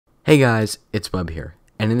Hey guys, it's Bub here,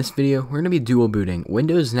 and in this video we're going to be dual booting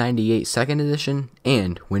Windows 98 2nd edition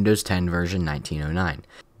and Windows 10 version 1909.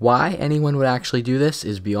 Why anyone would actually do this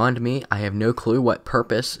is beyond me. I have no clue what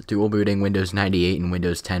purpose dual booting Windows 98 and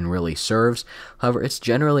Windows 10 really serves. However, it's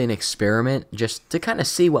generally an experiment just to kind of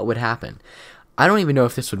see what would happen. I don't even know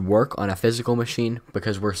if this would work on a physical machine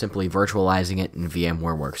because we're simply virtualizing it in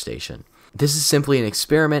VMware Workstation. This is simply an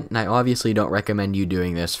experiment, and I obviously don't recommend you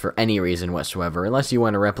doing this for any reason whatsoever, unless you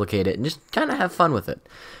want to replicate it and just kind of have fun with it.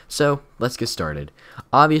 So, let's get started.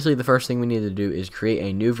 Obviously, the first thing we need to do is create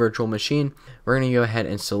a new virtual machine. We're going to go ahead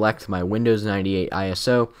and select my Windows 98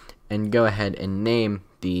 ISO, and go ahead and name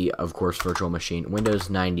the, of course, virtual machine Windows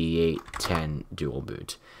 98 10 Dual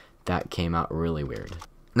Boot. That came out really weird.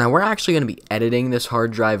 Now, we're actually going to be editing this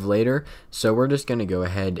hard drive later, so we're just going to go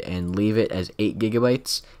ahead and leave it as 8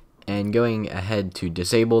 gigabytes, and going ahead to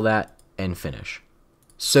disable that and finish.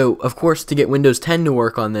 So, of course, to get Windows 10 to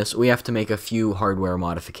work on this, we have to make a few hardware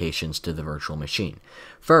modifications to the virtual machine.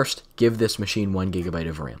 First, give this machine 1 gigabyte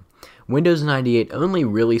of RAM. Windows 98 only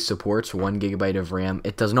really supports 1 gigabyte of RAM.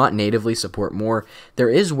 It does not natively support more. There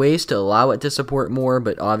is ways to allow it to support more,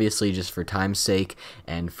 but obviously just for time's sake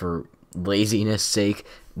and for laziness sake,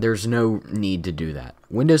 there's no need to do that.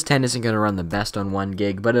 Windows 10 isn't going to run the best on 1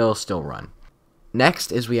 gig, but it'll still run.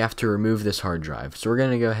 Next is we have to remove this hard drive. So we're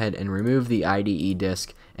going to go ahead and remove the IDE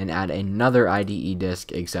disk and add another IDE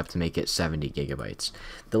disk, except to make it 70 gigabytes.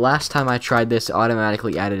 The last time I tried this, it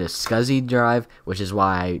automatically added a SCSI drive, which is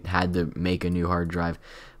why I had to make a new hard drive.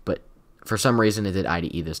 But for some reason it did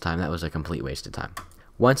IDE this time. That was a complete waste of time.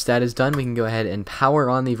 Once that is done, we can go ahead and power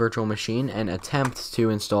on the virtual machine and attempt to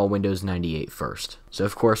install Windows 98 first. So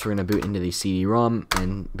of course we're going to boot into the CD-ROM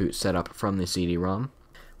and boot setup from the CD-ROM.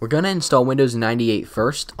 We're going to install Windows 98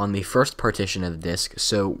 first on the first partition of the disk,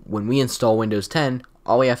 so when we install Windows 10,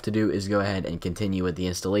 all we have to do is go ahead and continue with the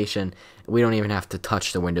installation. We don't even have to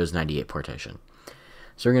touch the Windows 98 partition.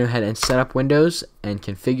 So we're going to go ahead and set up Windows and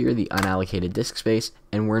configure the unallocated disk space,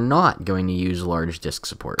 and we're not going to use large disk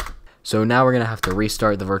support. So now we're going to have to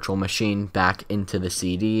restart the virtual machine back into the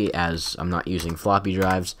CD, as I'm not using floppy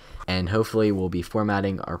drives, and hopefully we'll be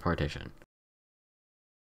formatting our partition.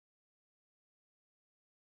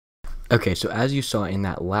 Okay, so as you saw in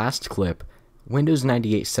that last clip, Windows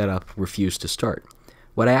 98 setup refused to start.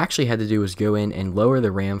 What I actually had to do was go in and lower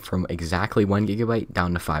the RAM from exactly 1 gigabyte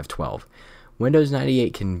down to 512. Windows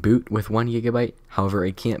 98 can boot with 1 gigabyte, however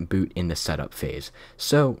it can't boot in the setup phase.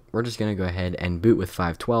 So we're just going to go ahead and boot with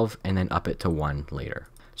 512 and then up it to 1 later.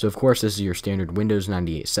 So of course this is your standard Windows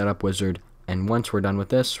 98 setup wizard, and once we're done with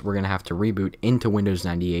this, we're going to have to reboot into Windows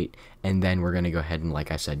 98, and then we're going to go ahead and,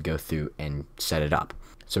 like I said, go through and set it up.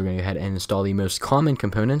 So we're going to go ahead and install the most common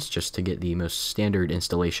components just to get the most standard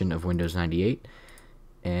installation of Windows 98.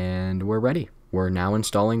 And we're ready. We're now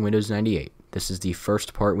installing Windows 98. This is the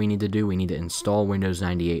first part we need to do. We need to install Windows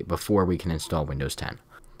 98 before we can install Windows 10.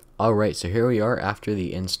 Alright, so here we are after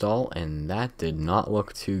the install, and that did not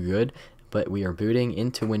look too good. But we are booting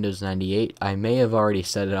into Windows 98. I may have already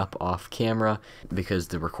set it up off camera because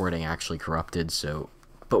the recording actually corrupted,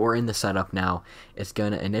 but we're in the setup now. It's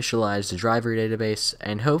going to initialize the driver database,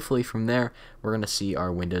 and hopefully from there, we're going to see our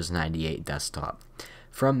Windows 98 desktop.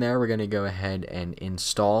 From there, we're going to go ahead and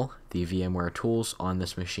install the VMware tools on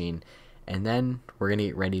this machine, and then we're going to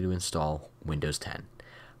get ready to install Windows 10.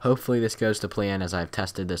 Hopefully this goes to plan, as I've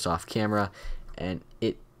tested this off camera, and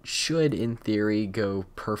it should, in theory, go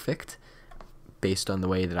perfect, based on the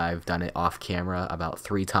way that I've done it off camera about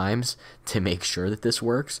 3 times to make sure that this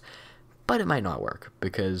works. But it might not work,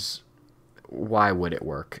 because why would it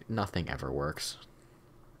work? Nothing ever works.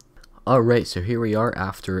 Alright, so here we are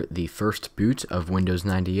after the first boot of Windows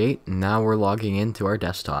 98. Now we're logging into our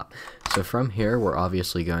desktop. So from here, we're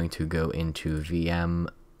obviously going to go into VM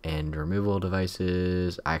and removal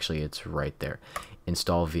devices. Actually, it's right there.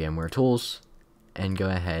 Install VMware tools, and go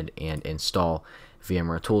ahead and install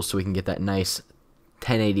VMware tools so we can get that nice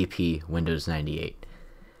 1080p Windows 98.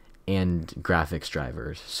 And graphics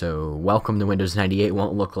drivers. So welcome to Windows 98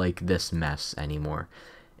 won't look like this mess anymore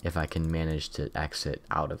if I can manage to exit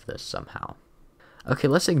out of this somehow. Okay,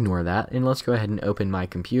 let's ignore that, and let's go ahead and open my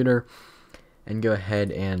computer and go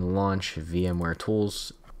ahead and launch VMware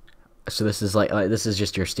tools. So this is this is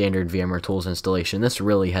just your standard VMware tools installation. This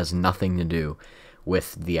really has nothing to do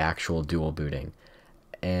with the actual dual booting.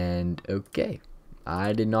 And okay,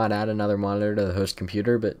 I did not add another monitor to the host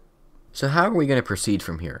computer, but so how are we going to proceed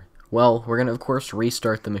from here? Well, we're going to, of course,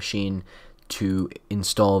 restart the machine to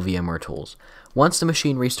install VMware Tools. Once the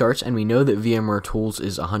machine restarts and we know that VMware Tools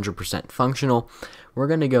is 100% functional, we're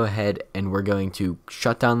going to go ahead and we're going to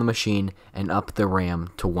shut down the machine and up the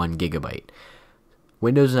RAM to 1 gigabyte.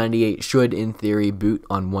 Windows 98 should, in theory, boot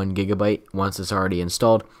on 1 gigabyte once it's already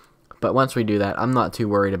installed. But once we do that, I'm not too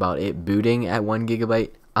worried about it booting at 1 gigabyte.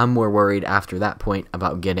 I'm more worried after that point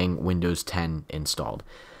about getting Windows 10 installed.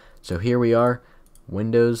 So here we are,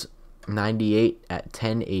 Windows 98 at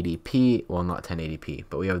 1080p. Well, not 1080p,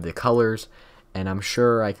 but we have the colors. And I'm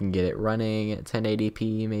sure I can get it running at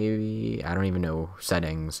 1080p, maybe. I don't even know.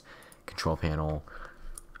 Settings, control panel,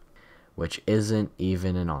 which isn't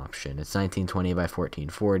even an option. It's 1920 by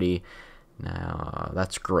 1440. Now,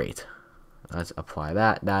 that's great. Let's apply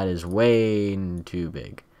that. That is way too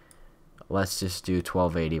big. Let's just do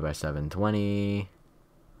 1280 by 720,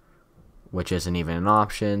 which isn't even an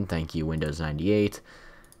option. Thank you, Windows 98.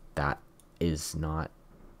 That is not...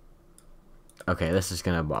 Okay, this is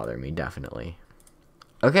going to bother me, definitely.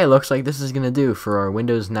 Okay, looks like this is going to do for our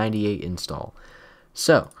Windows 98 install.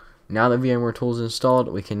 So, now that VMware Tools is installed,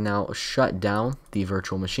 we can now shut down the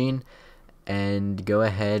virtual machine and go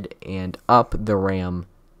ahead and up the RAM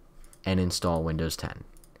and install Windows 10.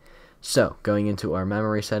 So, going into our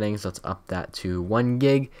memory settings, let's up that to 1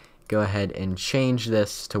 gig. Go ahead and change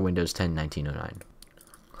this to Windows 10 1909.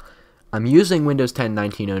 I'm using Windows 10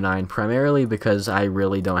 1909 primarily because I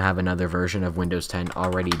really don't have another version of Windows 10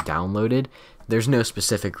 already downloaded. There's no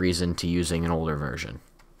specific reason to using an older version.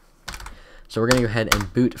 So we're going to go ahead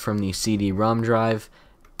and boot from the CD-ROM drive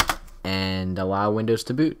and allow Windows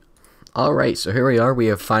to boot. Alright, so here we are. We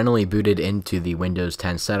have finally booted into the Windows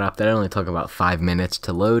 10 setup. That only took about 5 minutes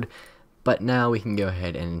to load, but now we can go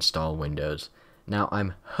ahead and install Windows. Now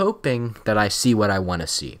I'm hoping that I see what I want to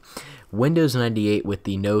see. Windows 98 with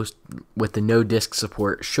the no disk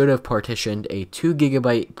support should have partitioned a 2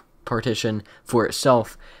 gigabyte partition for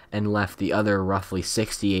itself and left the other roughly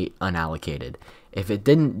 68 unallocated. If it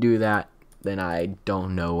didn't do that, then I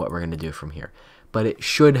don't know what we're going to do from here. But it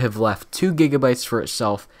should have left 2 gigabytes for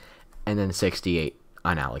itself and then 68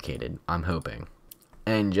 unallocated, I'm hoping.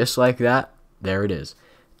 And just like that, there it is.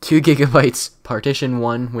 2 gigabytes, partition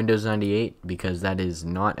 1, Windows 98, because that is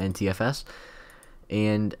not NTFS,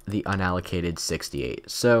 and the unallocated 68.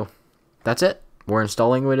 So, that's it. We're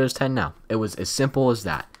installing Windows 10 now. It was as simple as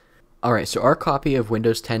that. Alright, so our copy of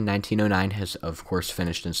Windows 10 1909 has, of course,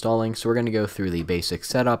 finished installing, so we're going to go through the basic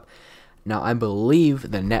setup. Now, I believe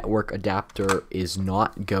the network adapter is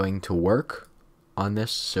not going to work on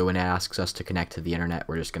this, so when it asks us to connect to the internet,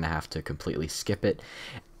 we're just going to have to completely skip it.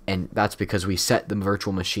 And that's because we set the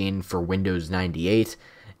virtual machine for Windows 98,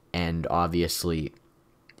 and obviously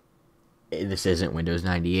this isn't Windows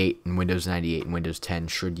 98, and Windows 98 and Windows 10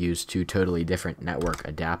 should use 2 totally different network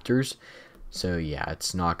adapters. So yeah,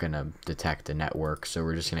 it's not going to detect the network, so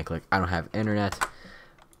we're just going to click I don't have internet,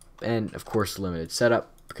 and of course limited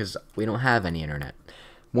setup, because we don't have any internet.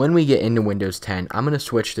 When we get into Windows 10, I'm going to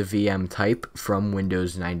switch the VM type from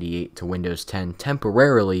Windows 98 to Windows 10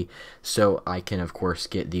 temporarily, so I can of course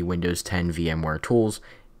get the Windows 10 VMware tools.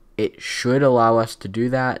 It should allow us to do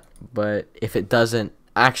that, but if it doesn't,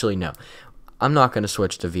 actually no, I'm not going to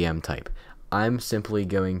switch to VM type. I'm simply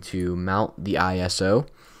going to mount the ISO,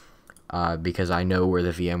 because I know where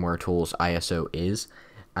the VMware tools ISO is.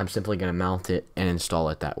 I'm simply going to mount it and install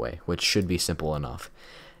it that way, which should be simple enough.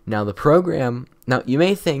 Now the program, now you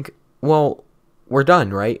may think, well, we're done,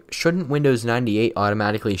 right? Shouldn't Windows 98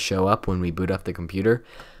 automatically show up when we boot up the computer?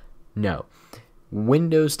 No.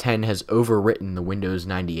 Windows 10 has overwritten the Windows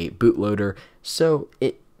 98 bootloader, so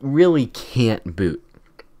it really can't boot.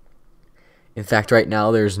 In fact, right now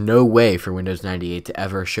there's no way for Windows 98 to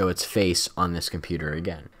ever show its face on this computer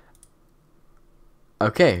again.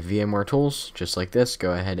 Okay, VMware tools, just like this,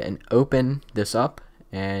 go ahead and open this up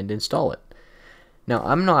and install it. Now,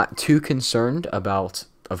 I'm not too concerned about,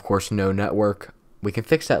 of course, no network. We can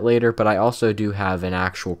fix that later, but I also do have an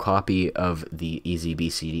actual copy of the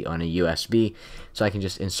EasyBCD on a USB, so I can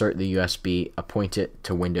just insert the USB, point it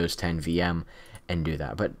to Windows 10 VM, and do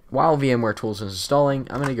that. But while VMware Tools is installing,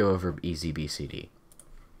 I'm going to go over EasyBCD.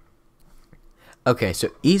 Okay, so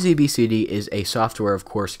EasyBCD is a software, of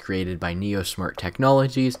course, created by NeoSmart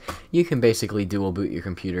Technologies. You can basically dual boot your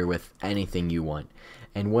computer with anything you want.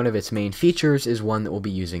 And one of its main features is one that we'll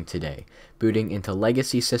be using today, booting into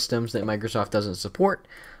legacy systems that Microsoft doesn't support,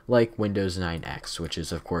 like Windows 9X, which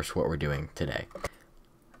is, of course, what we're doing today.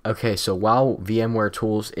 Okay, so while VMware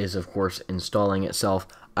Tools is, of course, installing itself,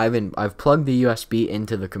 I've plugged the USB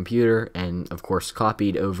into the computer and, of course,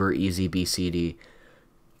 copied over EasyBCD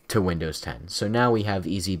to Windows 10. So now we have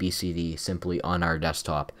EasyBCD simply on our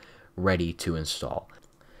desktop, ready to install.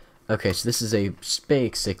 Okay, so this is a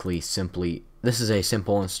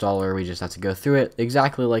simple installer. We just have to go through it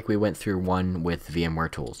exactly like we went through one with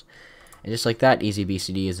VMware Tools. And just like that,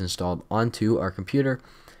 EasyBCD is installed onto our computer.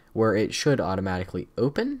 where it should automatically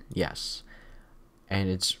open. Yes. And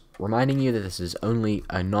it's reminding you that this is only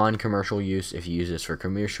a non-commercial use. If you use this for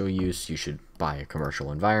commercial use, you should buy a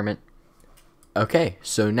commercial environment. Okay,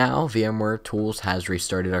 so now VMware Tools has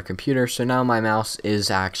restarted our computer, so now my mouse is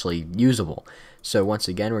actually usable. So once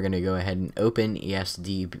again, we're going to go ahead and open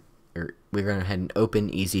ESD, or we're going to go ahead and open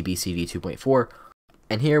EasyBCD 2.4,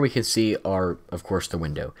 and here we can see of course, the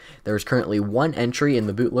window. There is currently one entry in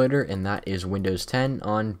the bootloader, and that is Windows 10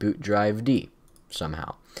 on boot drive D,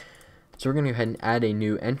 somehow. So we're going to go ahead and add a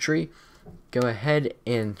new entry. Go ahead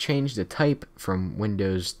and change the type from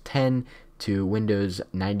Windows 10 to Windows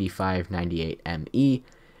 9598ME,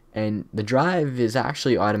 and the drive is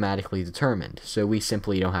actually automatically determined, so we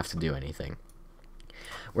simply don't have to do anything.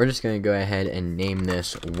 We're just going to go ahead and name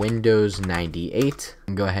this Windows 98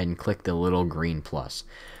 and go ahead and click the little green plus.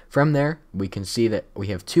 From there, we can see that we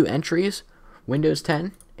have two entries, Windows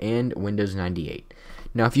 10 and Windows 98.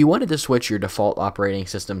 Now, if you wanted to switch your default operating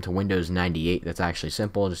system to Windows 98, that's actually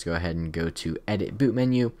simple. Just go ahead and go to Edit Boot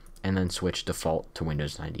menu and then switch default to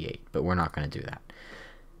Windows 98, but we're not going to do that.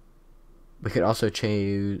 We could also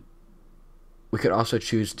choose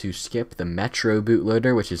to skip the Metro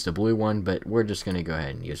bootloader, which is the blue one, but we're just going to go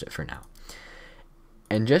ahead and use it for now.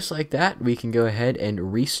 And just like that, we can go ahead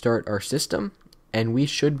and restart our system, and we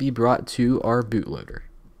should be brought to our bootloader.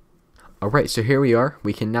 Alright, so here we are.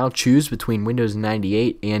 We can now choose between Windows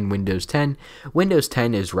 98 and Windows 10. Windows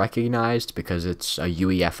 10 is recognized because it's a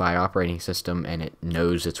UEFI operating system and it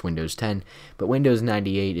knows it's Windows 10. But Windows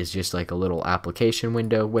 98 is just like a little application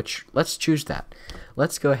window, which let's choose that.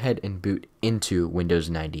 Let's go ahead and boot into Windows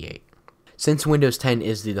 98. Since Windows 10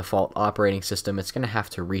 is the default operating system, it's going to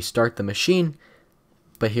have to restart the machine.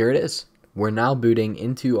 But here it is. We're now booting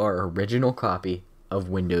into our original copy of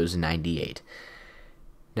Windows 98.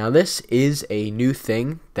 Now this is a new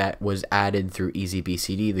thing that was added through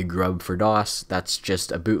EasyBCD, the grub for DOS. That's just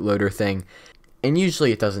a bootloader thing, and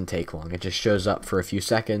usually it doesn't take long. It just shows up for a few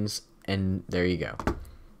seconds, and there you go.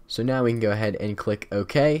 So now we can go ahead and click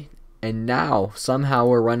OK, and now somehow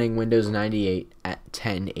we're running Windows 98 at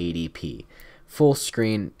 1080p. Full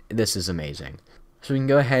screen. This is amazing. So we can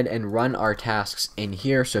go ahead and run our tasks in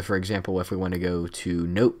here. So for example, if we want to go to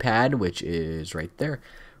Notepad, which is right there,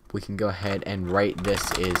 we can go ahead and write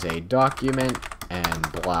this is a document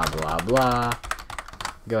and blah blah blah.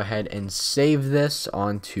 Go ahead and save this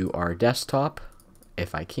onto our desktop.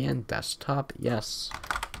 If I can, desktop, yes.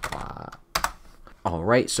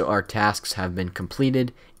 Alright, so our tasks have been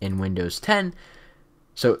completed in Windows 10.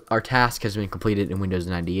 So our task has been completed in Windows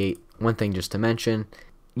 98. One thing just to mention,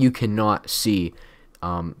 you cannot see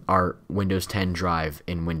our Windows 10 drive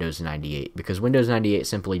in Windows 98 because Windows 98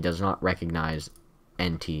 simply does not recognize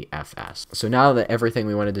NTFS. So now that everything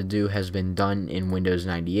we wanted to do has been done in Windows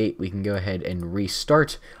 98, we can go ahead and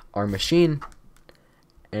restart our machine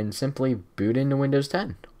and simply boot into Windows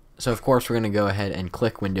 10. So of course we're going to go ahead and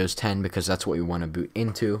click Windows 10 because that's what we want to boot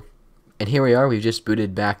into. And here we are, we've just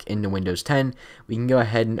booted back into Windows 10. We can go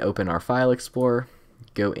ahead and open our File Explorer,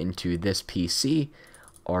 go into this PC,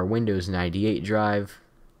 our Windows 98 drive,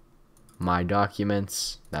 My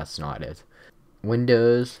Documents, that's not it,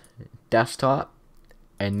 Windows, Desktop,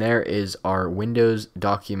 and there is our Windows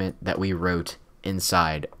document that we wrote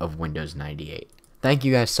inside of Windows 98. Thank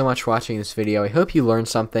you guys so much for watching this video. I hope you learned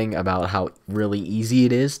something about how really easy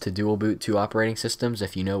it is to dual boot two operating systems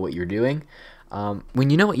if you know what you're doing.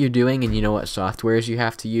 When you know what you're doing and you know what softwares you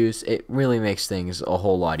have to use, it really makes things a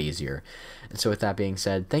whole lot easier. And so with that being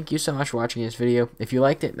said, thank you so much for watching this video. If you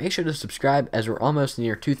liked it, make sure to subscribe as we're almost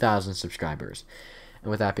near 2,000 subscribers.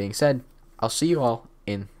 And with that being said, I'll see you all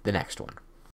in the next one.